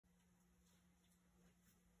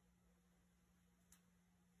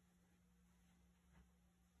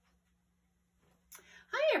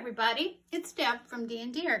Hi everybody, it's Deb from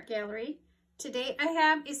DnDArtGallery. Today I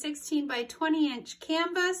have a 16 by 20 inch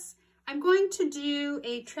canvas. I'm going to do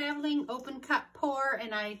a traveling open cup pour,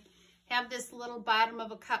 and I have this little bottom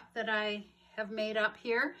of a cup that I have made up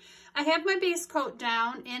here. I have my base coat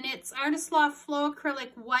down, and it's Artist Loft Flow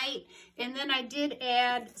Acrylic White, and then I did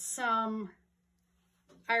add some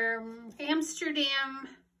Amsterdam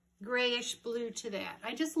grayish blue to that.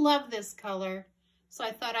 I just love this color, so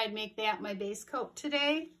I thought I'd make that my base coat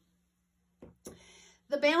today.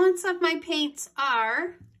 The balance of my paints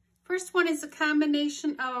are, first one is a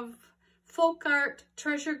combination of FolkArt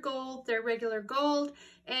Treasure Gold, their regular gold,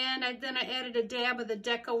 and then I added a dab of the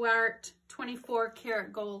DecoArt 24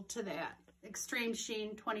 karat gold to that. Extreme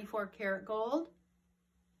Sheen 24 karat gold.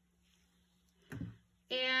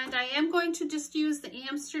 And I am going to just use the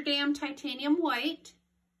Amsterdam titanium white.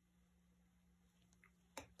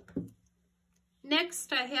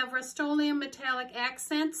 Next, I have Rustoleum metallic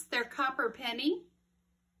accents. They're copper penny.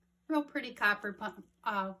 Real pretty copper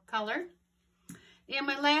color. And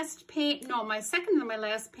my last paint, no, my second to my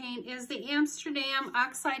last paint is the Amsterdam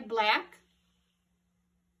oxide black.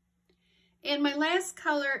 And my last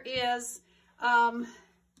color is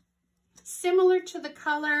similar to the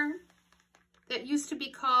color that used to be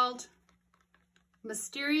called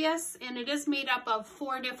Mysterious, and it is made up of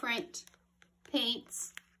 4 different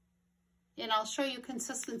paints. And I'll show you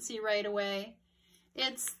consistency right away.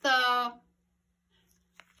 It's the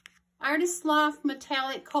Artist Loft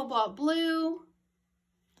Metallic Cobalt Blue,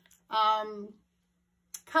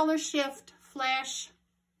 Color Shift Flash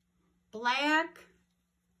Black,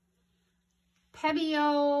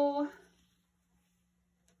 Pebeo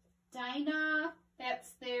Dyna,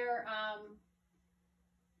 that's their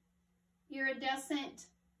iridescent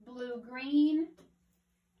blue-green.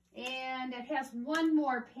 And it has one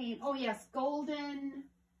more paint. Oh yes, golden,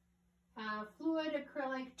 fluid,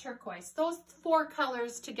 acrylic, turquoise. Those 4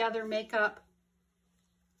 colors together make up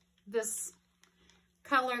this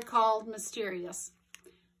color called Mysterious.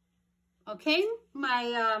 Okay,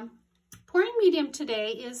 my pouring medium today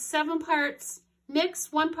is 7 parts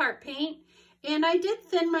mix, 1 part paint. And I did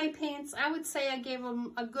thin my paints. I would say I gave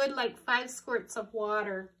them a good 5 squirts of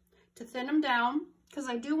water to thin them down, because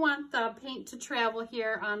I do want the paint to travel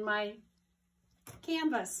here on my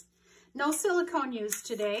canvas. No silicone used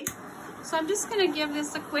today. So I'm just going to give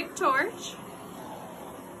this a quick torch.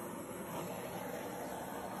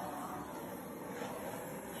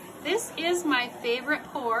 This is my favorite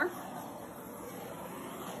pour.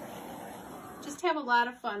 Just have a lot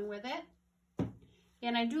of fun with it.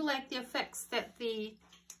 And I do like the effects that the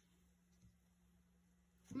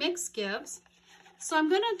mix gives. So I'm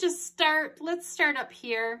going to just start, let's start up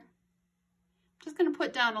here. I'm just going to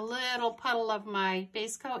put down a little puddle of my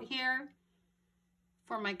base coat here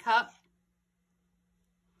for my cup.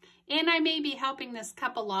 And I may be helping this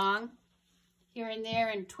cup along here and there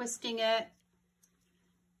and twisting it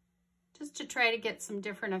just to try to get some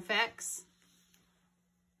different effects.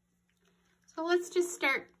 So let's just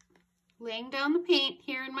start laying down the paint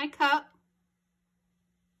here in my cup.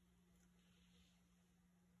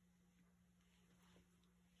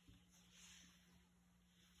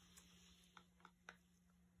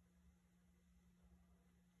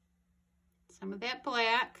 Some of that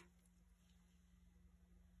black.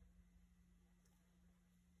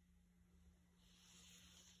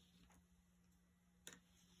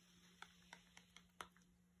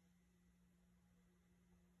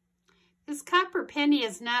 This copper penny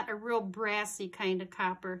is not a real brassy kind of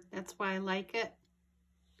copper. That's why I like it.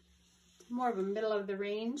 It's more of a middle of the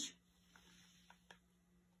range.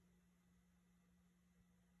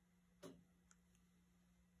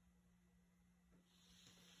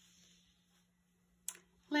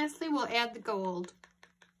 Lastly, we'll add the gold.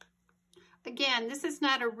 Again, this is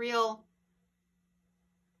not a real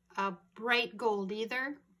bright gold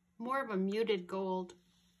either, more of a muted gold.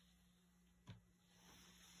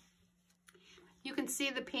 You can see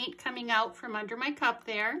the paint coming out from under my cup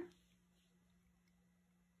there.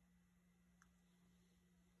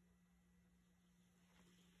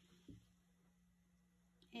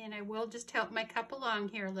 And I will just help my cup along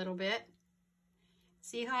here a little bit.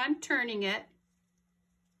 See how I'm turning it?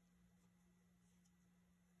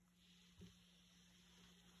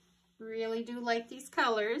 Really do like these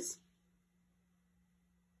colors.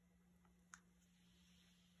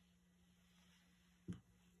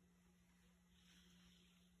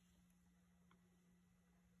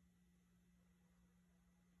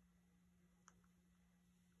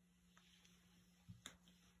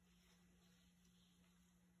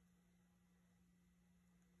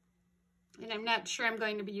 And I'm not sure I'm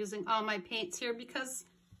going to be using all my paints here because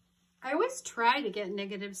I always try to get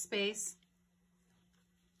negative space,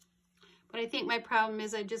 but I think my problem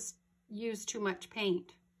is I just use too much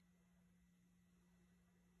paint.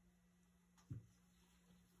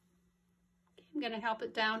 Okay, I'm going to help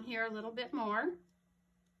it down here a little bit more.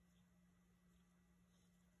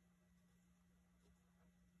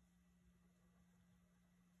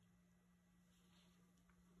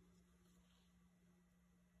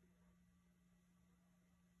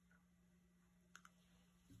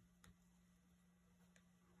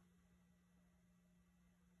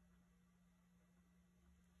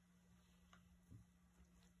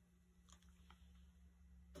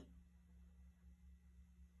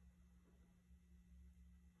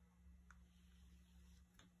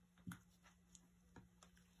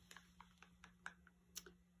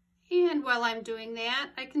 And while I'm doing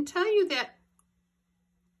that, I can tell you that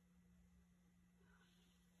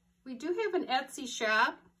we do have an Etsy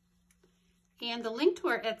shop, and the link to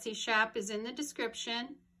our Etsy shop is in the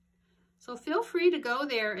description. So feel free to go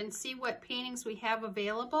there and see what paintings we have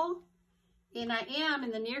available. And I am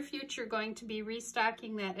in the near future going to be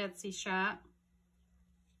restocking that Etsy shop.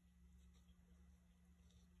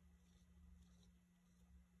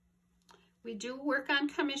 We do work on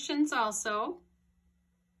commissions also.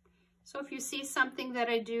 So if you see something that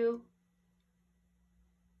I do,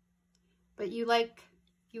 but you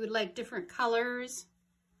would like different colors,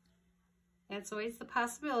 that's always the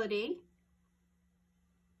possibility.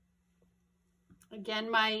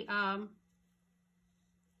 Again, my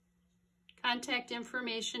contact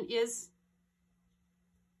information is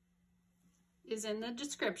in the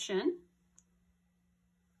description.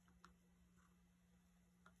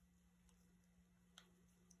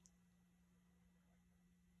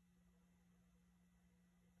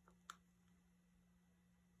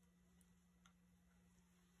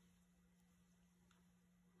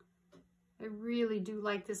 I really do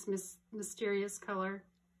like this mysterious color.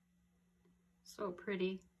 So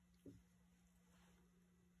pretty.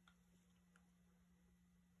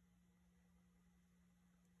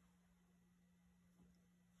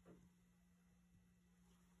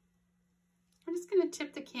 I'm just going to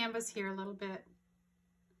tip the canvas here a little bit,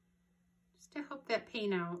 just to help that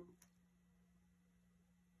paint out.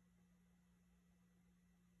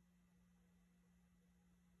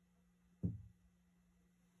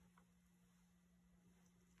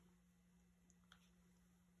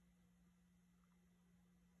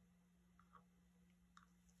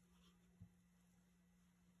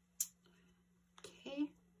 Okay.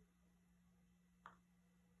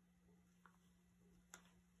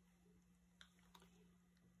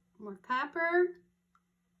 More copper.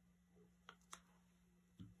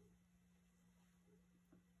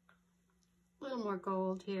 A little more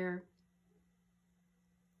gold here.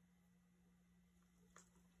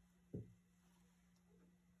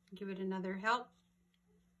 Give it another help.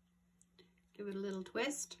 Give it a little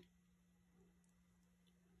twist.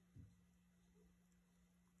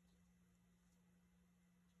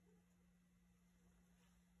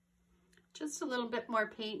 Just a little bit more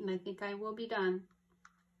paint and I think I will be done.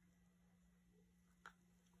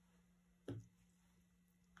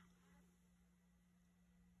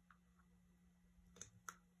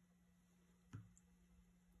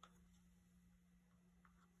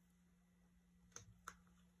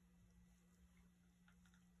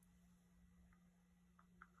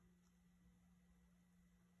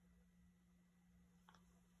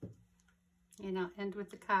 And I'll end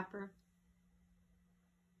with the copper.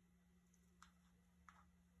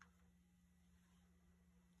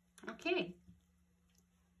 Okay.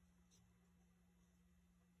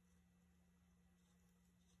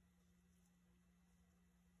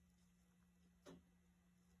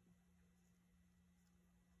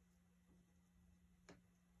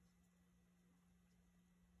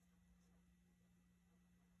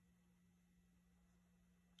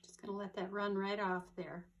 Just gonna let that run right off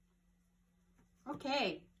there.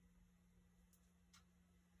 Okay.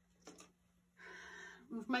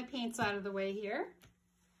 Move my paints out of the way here.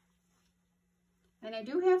 And I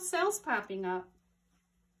do have cells popping up.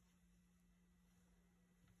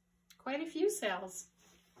 Quite a few cells.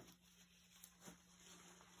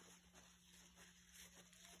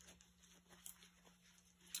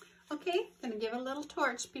 Okay, gonna give it a little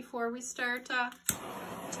torch before we start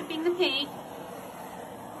tipping the paint.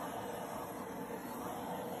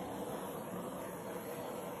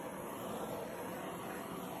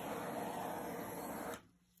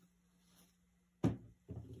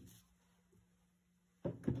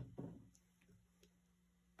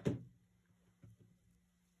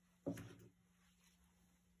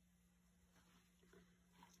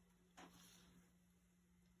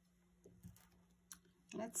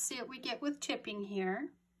 Let's see what we get with tipping here.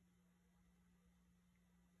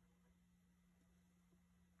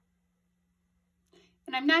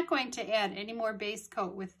 And I'm not going to add any more base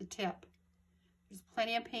coat with the tip. There's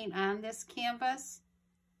plenty of paint on this canvas.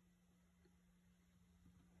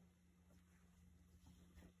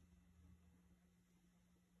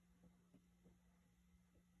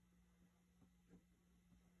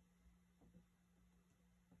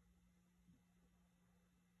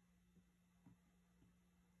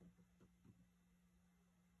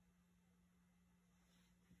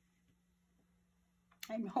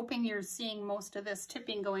 I'm hoping you're seeing most of this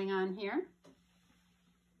tipping going on here.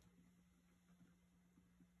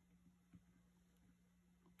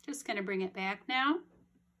 Just going to bring it back now.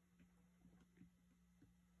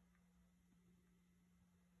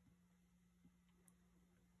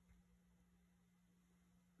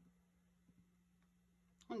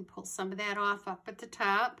 And pull some of that off up at the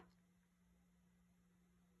top.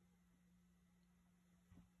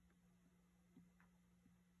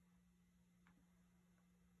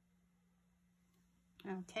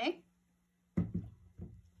 Okay.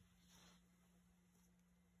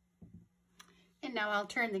 And now I'll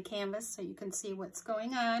turn the canvas so you can see what's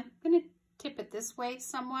going on. I'm going to tip it this way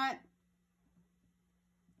somewhat.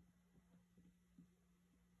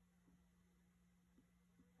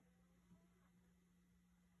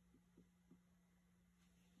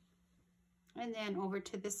 And then over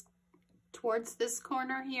to this, towards this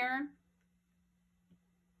corner here.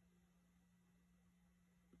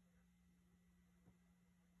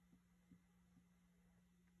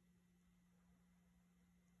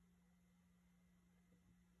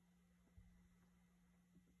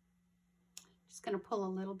 Just going to pull a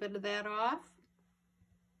little bit of that off.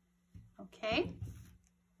 Okay.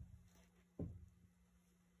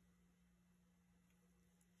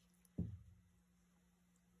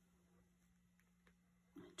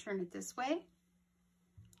 Turn it this way.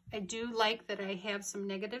 I do like that I have some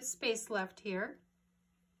negative space left here.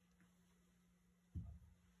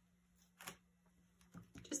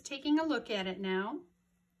 Just taking a look at it now.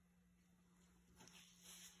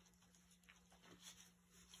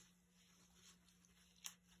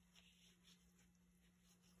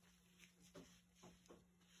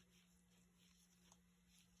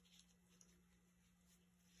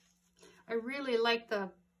 I really like the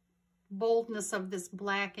boldness of this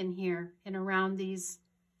black in here and around these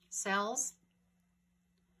cells.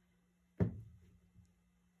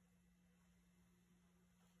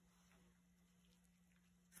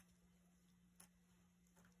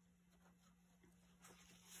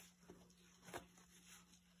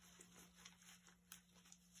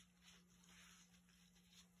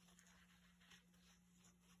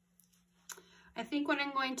 I think what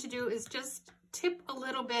I'm going to do is just tip a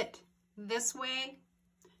little bit this way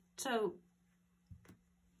to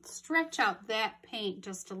stretch out that paint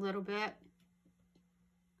just a little bit.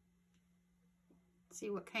 See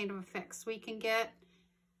what kind of effects we can get.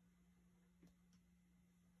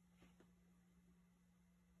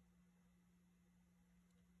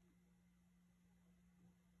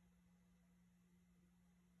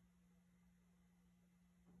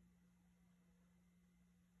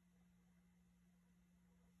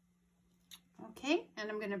 Okay, and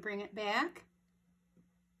I'm going to bring it back.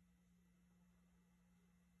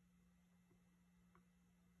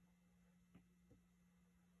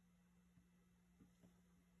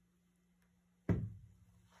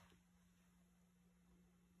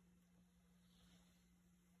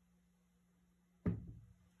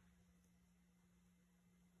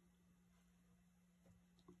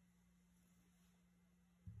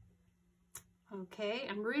 Okay,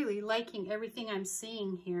 I'm really liking everything I'm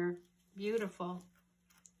seeing here. Beautiful.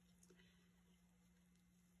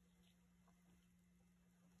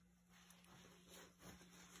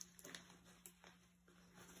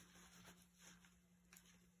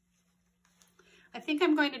 I think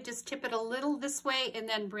I'm going to just tip it a little this way and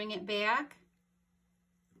then bring it back.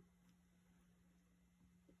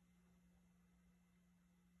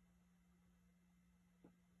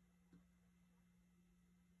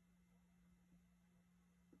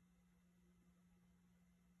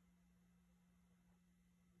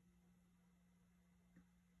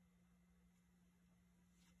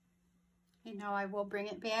 And now I will bring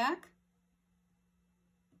it back.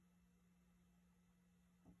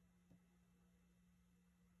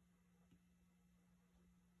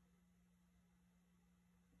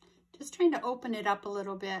 Just trying to open it up a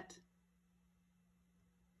little bit.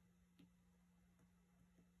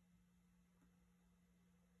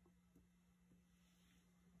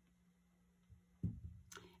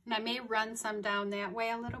 And I may run some down that way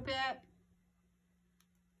a little bit.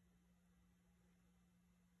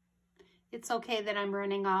 It's okay that I'm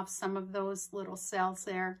running off some of those little cells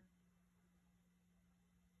there.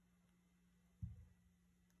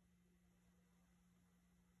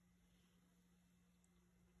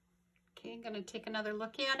 Okay, I'm going to take another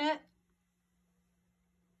look at it.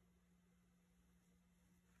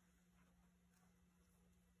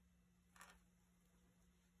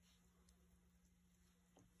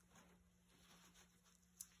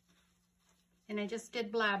 And I just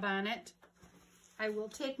did blob on it. I will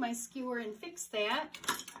take my skewer and fix that.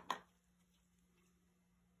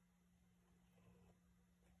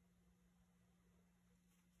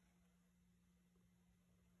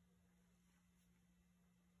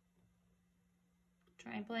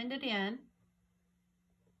 Try and blend it in.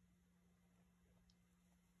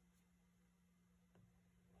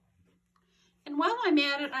 And while I'm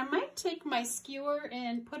at it, I might take my skewer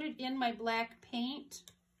and put it in my black paint.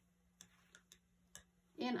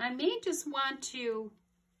 And I may just want to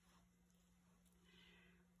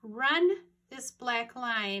run this black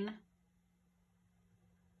line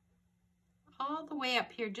all the way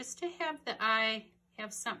up here just to have the eye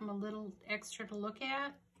have something a little extra to look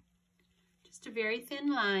at. Just a very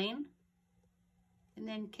thin line, and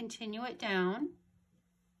then continue it down.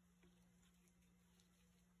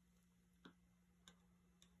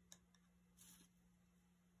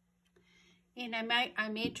 And I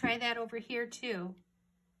may try that over here too.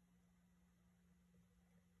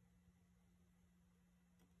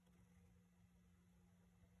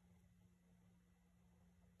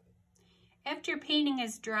 After your painting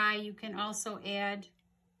is dry, you can also add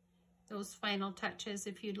those final touches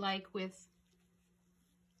if you'd like with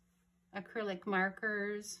acrylic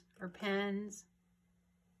markers or pens.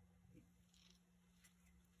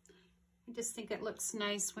 I just think it looks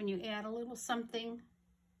nice when you add a little something.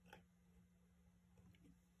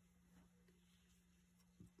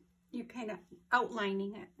 You're kind of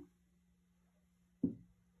outlining it.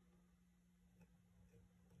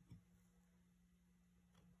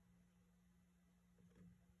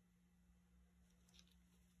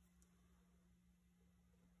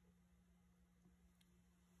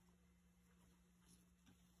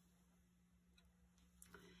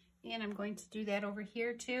 And I'm going to do that over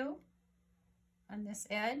here too, on this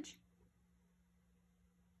edge.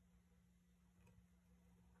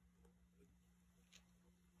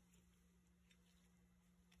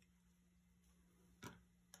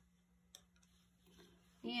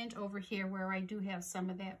 And over here where I do have some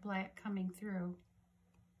of that black coming through.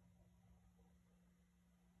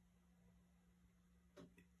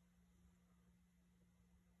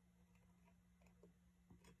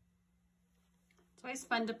 It's always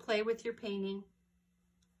fun to play with your painting.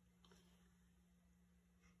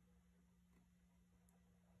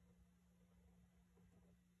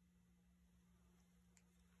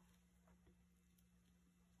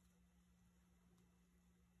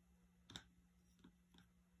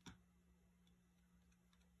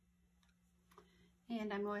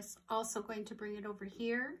 And I'm also going to bring it over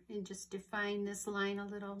here and just define this line a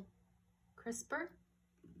little crisper.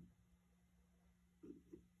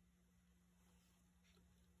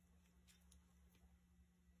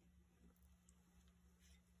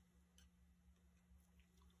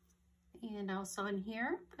 And also in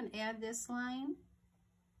here, I'm going to add this line.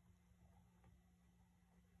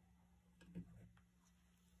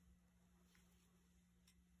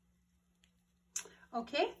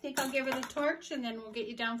 Okay, I think I'll give it a torch and then we'll get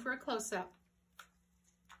you down for a close-up.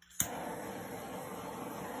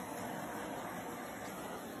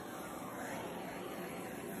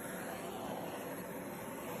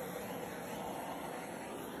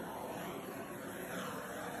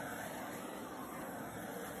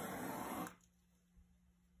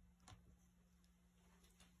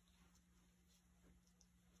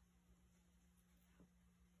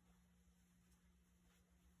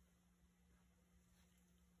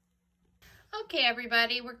 Okay,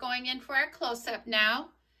 everybody, we're going in for our close-up now.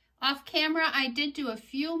 Off camera, I did do a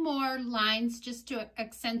few more lines just to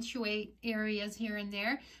accentuate areas here and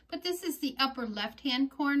there, but this is the upper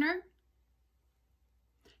left-hand corner.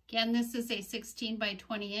 Again, this is a 16 by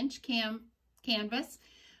 20 inch canvas.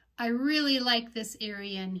 I really like this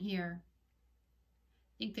area in here.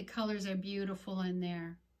 I think the colors are beautiful in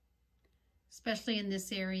there, especially in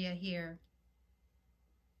this area here.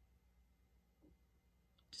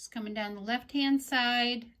 Just coming down the left-hand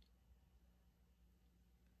side,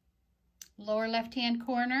 lower left-hand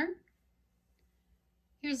corner.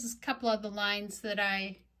 Here's a couple of the lines that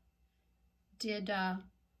I did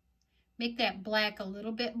make that black a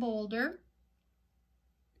little bit bolder.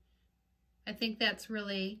 I think that's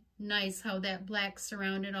really nice how that black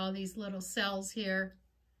surrounded all these little cells here.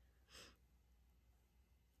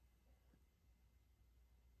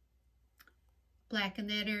 Black in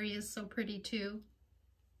that area is so pretty too.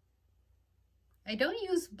 I don't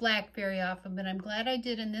use black very often, but I'm glad I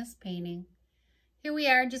did in this painting. Here we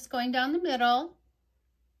are, just going down the middle.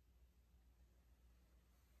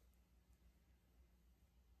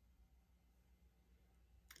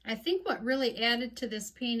 I think what really added to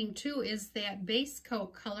this painting too is that base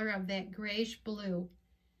coat color of that grayish blue,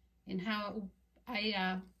 and how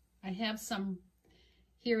I have some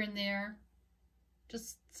here and there,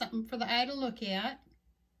 just something for the eye to look at.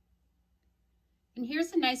 And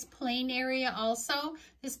here's a nice plain area also.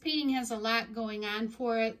 This painting has a lot going on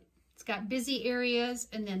for it. It's got busy areas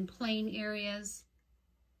and then plain areas.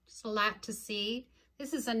 Just a lot to see.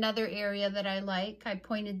 This is another area that I like. I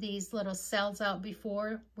pointed these little cells out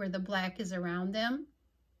before where the black is around them.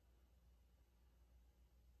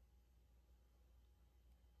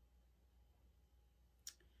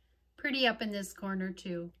 Pretty up in this corner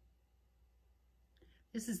too.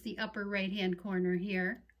 This is the upper right-hand corner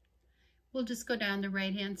here. We'll just go down the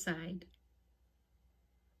right-hand side.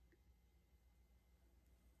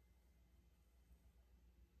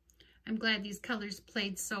 I'm glad these colors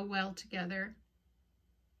played so well together.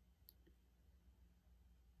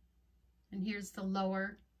 And here's the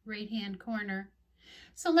lower right-hand corner.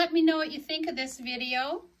 So let me know what you think of this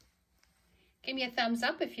video. Give me a thumbs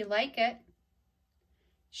up if you like it.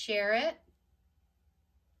 Share it.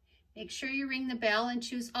 Make sure you ring the bell and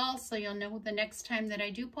choose all so you'll know the next time that I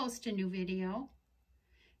do post a new video.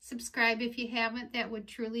 Subscribe if you haven't. That would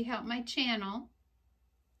truly help my channel.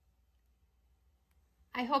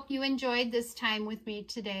 I hope you enjoyed this time with me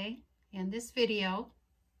today and this video.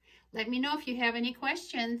 Let me know if you have any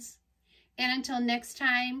questions. And until next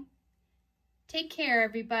time, take care,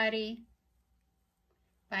 everybody.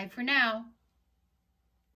 Bye for now.